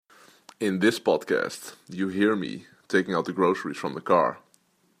In this podcast, you hear me taking out the groceries from the car.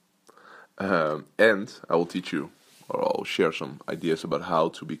 And I will teach you, or I'll share some ideas about how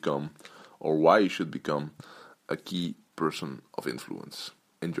to become, or why you should become, a key person of influence.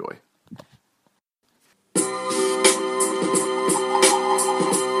 Enjoy.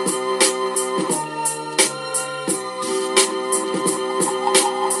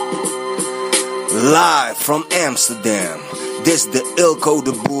 Live from Amsterdam, this is the Eelco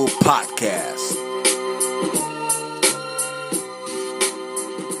the Boer podcast.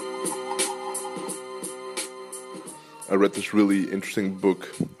 I read this really interesting book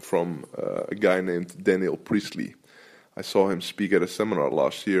from a guy named Daniel Priestley. I saw him speak at a seminar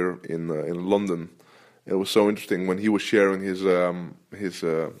last year in London. It was so interesting when he was sharing his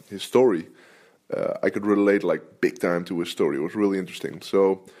story. I could relate like big time to his story. It was really interesting.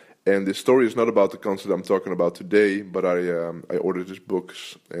 And this story is not about the concept I'm talking about today, but I ordered his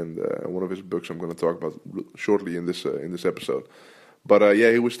books, and one of his books I'm going to talk about shortly in this episode. But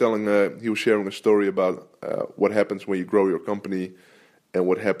he was sharing a story about what happens when you grow your company, and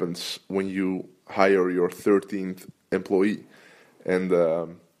what happens when you hire your 13th employee. And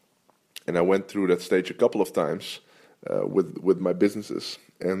I went through that stage a couple of times with my businesses,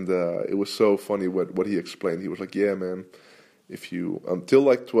 and it was so funny what he explained. He was like, "Yeah, man. If you, until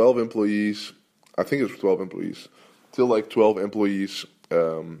like 12 employees, I think it was 12 employees, till like 12 employees,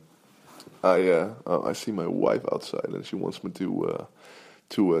 I see my wife outside and she wants me to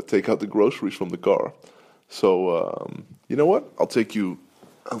take out the groceries from the car. So, you know what? I'll take you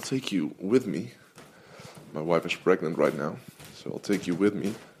with me. My wife is pregnant right now, so I'll take you with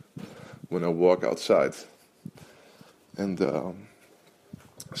me when I walk outside. And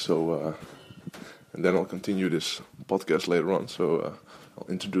then I'll continue this podcast later on. So I'll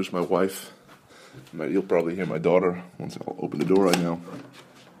introduce my wife. You'll probably hear my daughter once I'll open the door right now.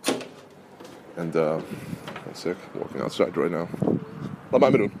 And one sec, walking outside right now. Laat mij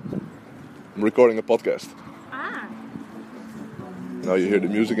maar doen. I'm recording a podcast. Now you hear the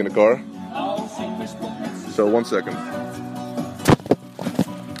music in the car. So 1 second.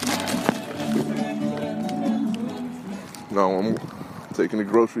 Now I'm taking the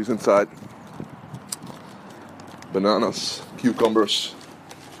groceries inside. Bananas, cucumbers,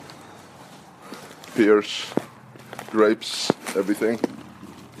 pears, grapes, everything.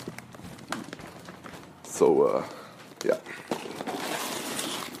 So, yeah.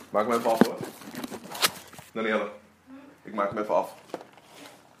 Maak hem even af hoor. Danielle, ik maak hem even af.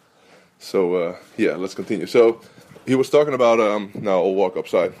 So, let's continue. So, he was talking about, now I'll walk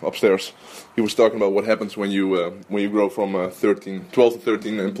upstairs. He was talking about what happens when you grow from 12 to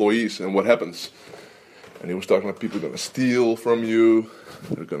 13 employees and what happens. And he was talking about people are going to steal from you,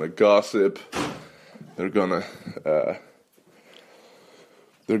 they're going to gossip, they're going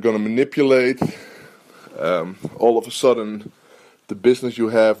to manipulate. All of a sudden, the business you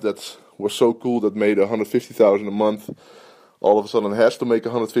have that was so cool that made $150,000 a month, all of a sudden has to make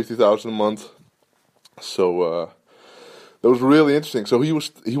 $150,000 a month. So that was really interesting. So he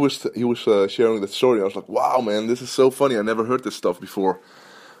was sharing that story. I was like, wow, man, this is so funny. I never heard this stuff before.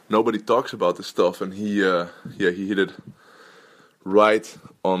 Nobody talks about this stuff, and he hit it right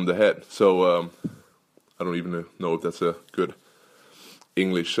on the head. So I don't even know if that's a good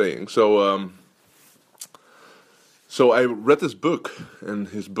English saying. So I read this book, and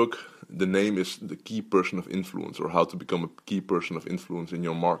his book, the name is The Key Person of Influence, or How to Become a Key Person of Influence in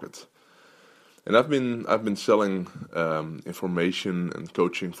Your Market. And I've been selling information and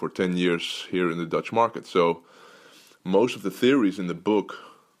coaching for 10 years here in the Dutch market. So most of the theories in the book,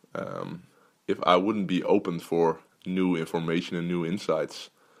 if I wouldn't be open for new information and new insights,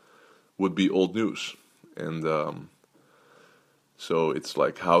 would be old news. And so it's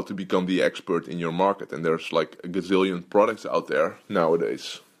like how to become the expert in your market. And there's like a gazillion products out there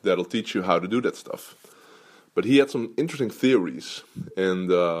nowadays that'll teach you how to do that stuff. But he had some interesting theories. And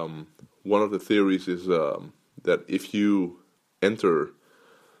one of the theories is that if you enter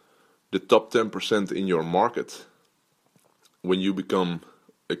the top 10% in your market, when you become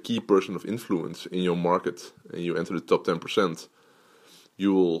a key person of influence in your market and you enter the top 10%,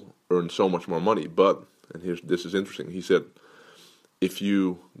 you will earn so much more money. But, and this is interesting, he said, if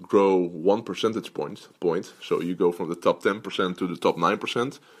you grow 1 percentage point, so you go from the top 10% to the top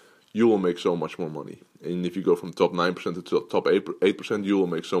 9%, you will make so much more money. And if you go from top 9% to the top 8%, you will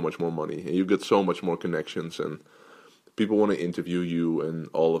make so much more money. And you get so much more connections, and people want to interview you, and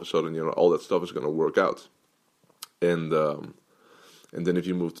all of a sudden, all that stuff is going to work out. And then if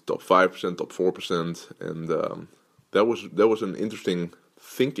you move to top 5%, top 4%, and that was an interesting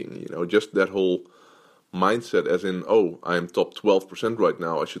thinking, just that whole mindset as in, oh, I am top 12% right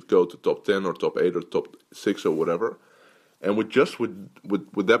now, I should go to top 10 or top 8 or top 6 or whatever. And with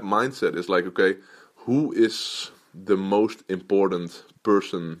that mindset, it's like, okay, who is the most important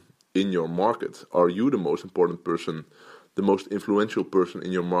person in your market? Are you the most important person, the most influential person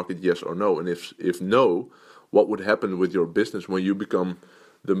in your market, yes or no? And if no, what would happen with your business when you become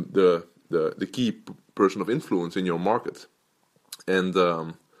the key person of influence in your market? And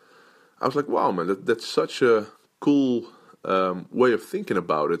I was like, wow, man, that's such a cool way of thinking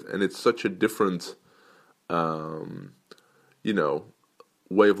about it, and it's such a different,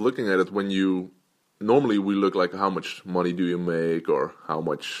 way of looking at it. When you normally we look like, how much money do you make, or how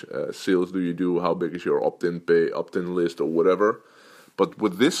much sales do you do, how big is your opt-in list, or whatever. But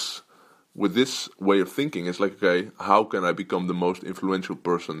with this way of thinking, it's like, okay, how can I become the most influential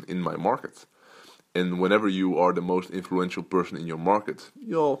person in my market? And whenever you are the most influential person in your market,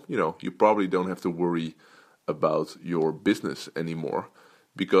 you probably don't have to worry about your business anymore,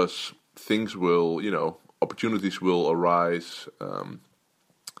 because things will, opportunities will arise.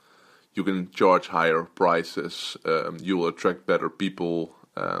 You can charge higher prices. You will attract better people.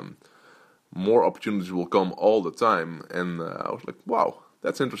 More opportunities will come all the time. And I was like, wow,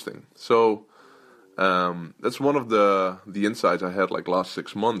 that's interesting. So that's one of the insights I had like last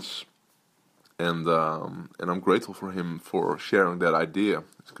 6 months. And I'm grateful for him for sharing that idea,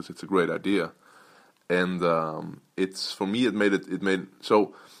 because it's a great idea. And it's, for me, it made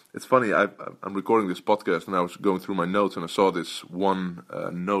so. It's funny. I'm recording this podcast, and I was going through my notes, and I saw this one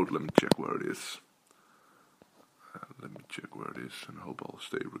note. Let me check where it is. And I hope I'll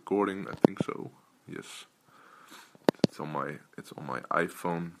stay recording. I think so. Yes. It's on my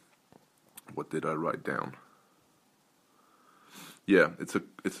iPhone. What did I write down? Yeah, it's a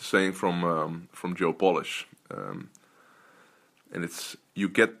saying from Joe Polish, and it's, you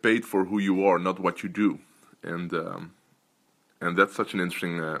get paid for who you are, not what you do, and that's such an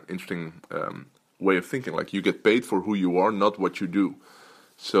interesting way of thinking. Like, you get paid for who you are, not what you do.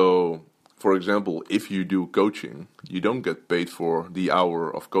 So, for example, if you do coaching, you don't get paid for the hour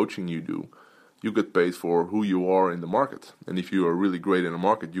of coaching you do. You get paid for who you are in the market, and if you are really great in the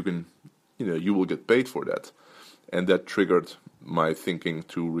market, you will get paid for that. And that triggered my thinking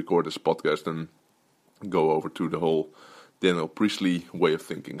to record this podcast and go over to the whole Daniel Priestley way of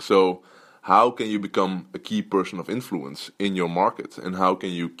thinking. So how can you become a key person of influence in your market? And how can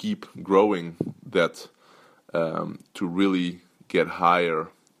you keep growing that to really get higher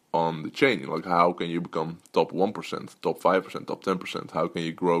on the chain? Like, how can you become top 1%, top 5%, top 10%? How can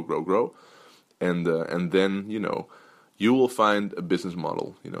you grow? And then, you will find a business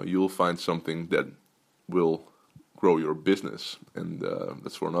model. You will find something that will grow your business, and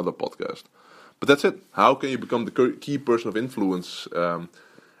that's for another podcast. But that's it. How can you become the key person of influence,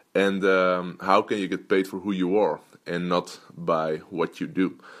 and how can you get paid for who you are and not by what you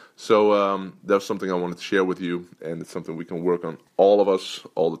do? So that's something I wanted to share with you, and it's something we can work on, all of us,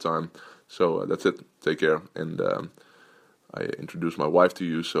 all the time. So that's it. Take care. And I introduced my wife to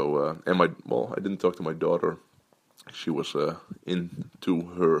you. So I didn't talk to my daughter. She was into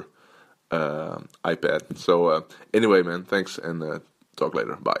her iPad. So anyway, man, thanks, and talk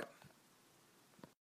later. Bye.